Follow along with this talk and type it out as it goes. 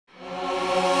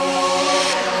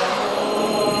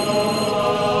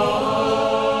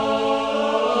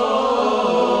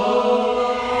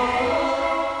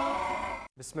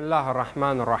Bismillah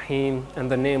ar-Rahman ar-Rahim. In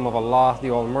the name of Allah, the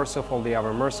All-Merciful, the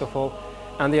Ever-Merciful,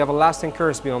 and the everlasting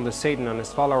curse be on the Satan and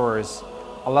his followers.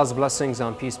 Allah's blessings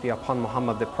and peace be upon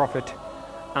Muhammad the Prophet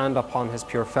and upon his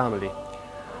pure family.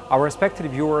 Our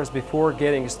respected viewers, before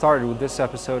getting started with this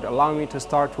episode, allow me to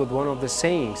start with one of the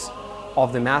sayings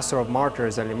of the Master of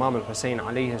Martyrs, Imam Hussein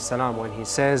alayhi salam, when he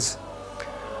says,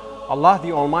 Allah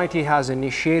the Almighty has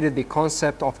initiated the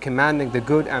concept of commanding the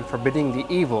good and forbidding the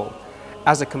evil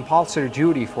as a compulsory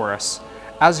duty for us,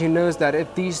 as He knows that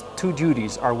if these two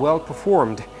duties are well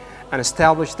performed and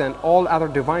established, then all other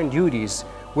divine duties,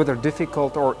 whether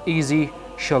difficult or easy,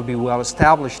 shall be well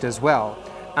established as well.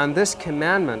 And this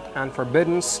commandment and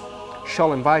forbiddance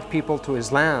shall invite people to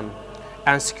Islam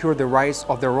and secure the rights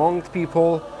of the wronged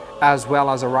people, as well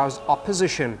as arouse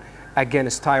opposition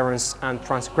against tyrants and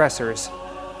transgressors.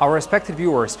 Our respected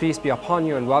viewers, peace be upon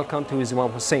you and welcome to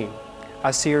Imam Hussein,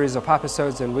 a series of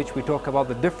episodes in which we talk about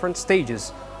the different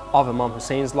stages of Imam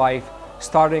Hussein's life,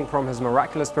 starting from his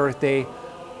miraculous birthday,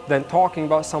 then talking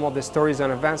about some of the stories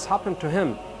and events happened to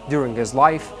him during his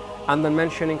life, and then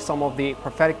mentioning some of the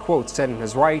prophetic quotes said in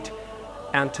his right,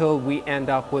 until we end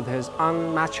up with his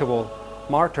unmatchable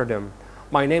martyrdom.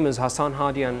 My name is Hassan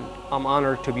Hadi and I'm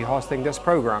honored to be hosting this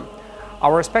program.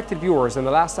 Our respected viewers, in the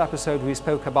last episode we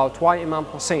spoke about why Imam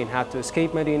Hussein had to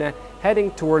escape Medina heading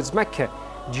towards Mecca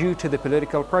due to the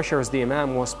political pressures the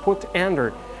Imam was put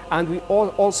under, and we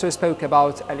also spoke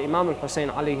about Imam Hussein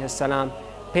alayhi salam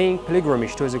paying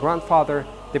pilgrimage to his grandfather,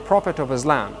 the Prophet of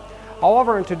Islam.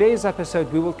 However, in today's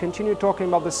episode we will continue talking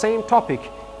about the same topic,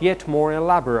 yet more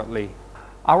elaborately.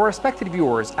 Our respected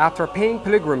viewers, after paying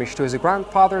pilgrimage to his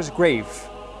grandfather's grave,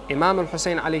 Imam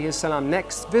Hussein alayhi salam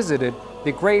next visited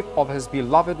the grave of his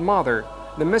beloved mother,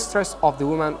 the mistress of the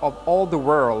women of all the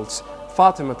worlds,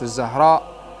 Fatima al-Zahra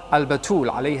al-Batul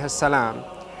alayhi salam.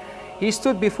 He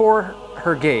stood before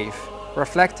her grave,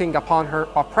 reflecting upon her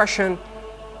oppression,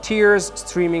 tears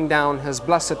streaming down his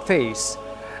blessed face.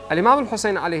 Imam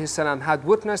Hussein alayhi salam had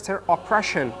witnessed her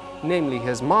oppression, namely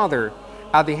his mother,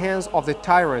 at the hands of the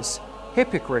tyrants,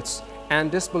 hypocrites,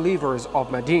 and disbelievers of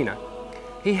Medina.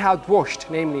 He had watched,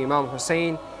 namely Imam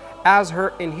Hussein, as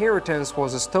her inheritance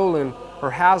was stolen,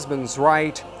 her husband's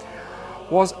right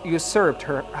was usurped,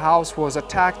 her house was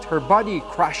attacked, her body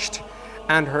crushed,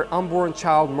 and her unborn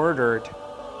child murdered.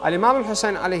 Imam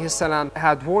Hussein alayhi salam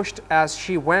had watched as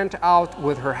she went out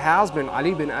with her husband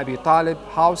Ali bin Abi Talib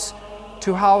house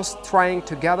to house, trying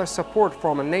to gather support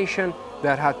from a nation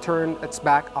that had turned its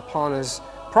back upon his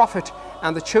Prophet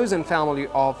and the chosen family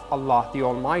of Allah the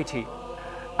Almighty.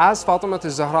 As Fatima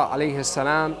al-Zahra alayhi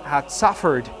salam had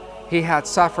suffered, he had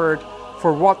suffered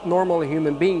for what normal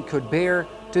human being could bear,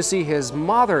 to see his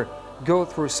mother go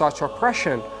through such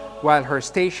oppression, while her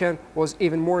station was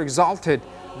even more exalted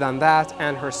than that,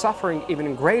 and her suffering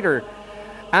even greater.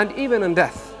 And even in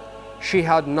death, she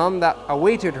had none that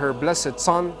awaited her blessed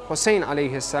son Hussein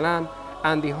alayhi salam,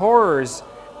 and the horrors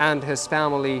and his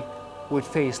family would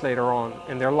face later on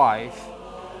in their life.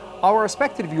 Our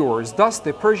respected viewers, thus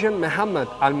the Persian Muhammad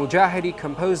al-Mujahidi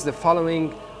composed the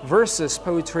following verses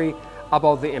poetry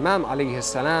about the Imam alayhi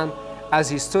salam as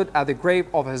he stood at the grave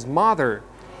of his mother.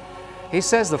 He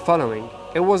says the following: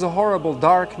 "It was a horrible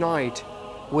dark night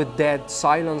with dead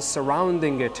silence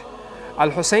surrounding it.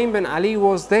 Al-Hussein bin Ali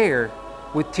was there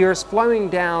with tears flowing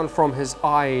down from his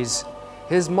eyes.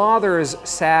 His mother's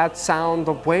sad sound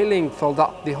of wailing filled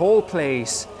up the whole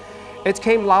place. It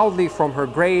came loudly from her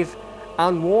grave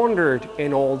and wandered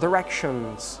in all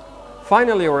directions."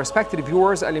 Finally, our respected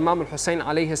viewers, Imam Hussein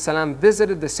alayhi salam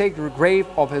visited the sacred grave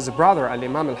of his brother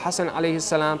Imam al-Hassan alayhi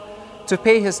salam to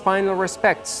pay his final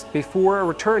respects before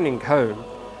returning home.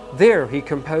 There he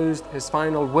composed his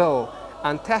final will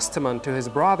and testament to his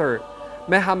brother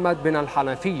Muhammad bin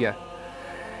al-Hanafiyyah.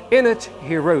 In it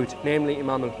he wrote, namely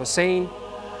Imam al-Hussein,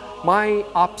 "My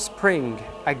offspring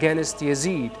against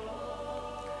Yazid."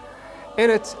 In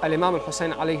it, Imam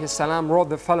al-Hussein alayhi salam wrote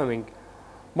the following: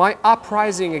 "My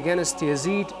uprising against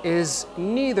Yazid is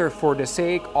neither for the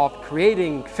sake of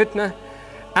creating fitna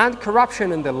and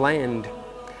corruption in the land,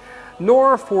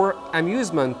 nor for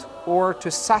amusement or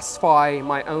to satisfy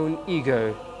my own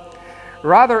ego.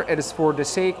 Rather, it is for the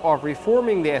sake of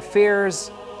reforming the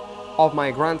affairs of my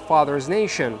grandfather's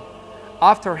nation.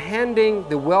 After handing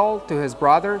the will to his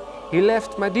brother, he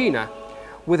left Medina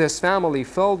with his family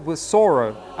filled with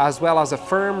sorrow as well as a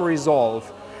firm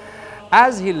resolve.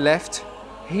 As he left,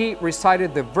 he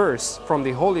recited the verse from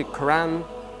the Holy Quran.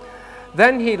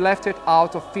 Then he left it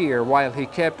out of fear while he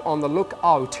kept on the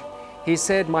lookout. He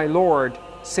said, 'My Lord,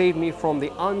 save me from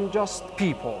the unjust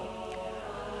people.'"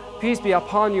 Peace be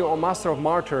upon you, O Master of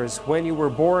Martyrs, when you were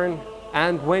born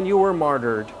and when you were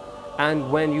martyred.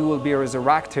 and when you will be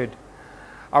resurrected.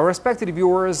 Our respected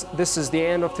viewers, this is the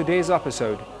end of today's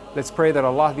episode. Let's pray that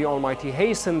Allah the Almighty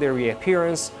hasten the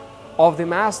reappearance of the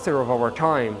master of our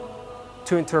time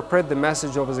to interpret the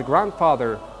message of his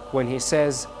grandfather when he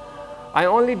says, "I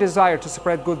only desire to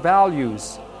spread good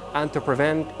values and to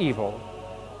prevent evil."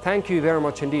 Thank you very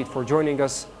much indeed for joining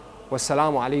us.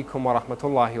 Wassalamu alaikum wa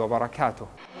rahmatullahi wa barakatuh.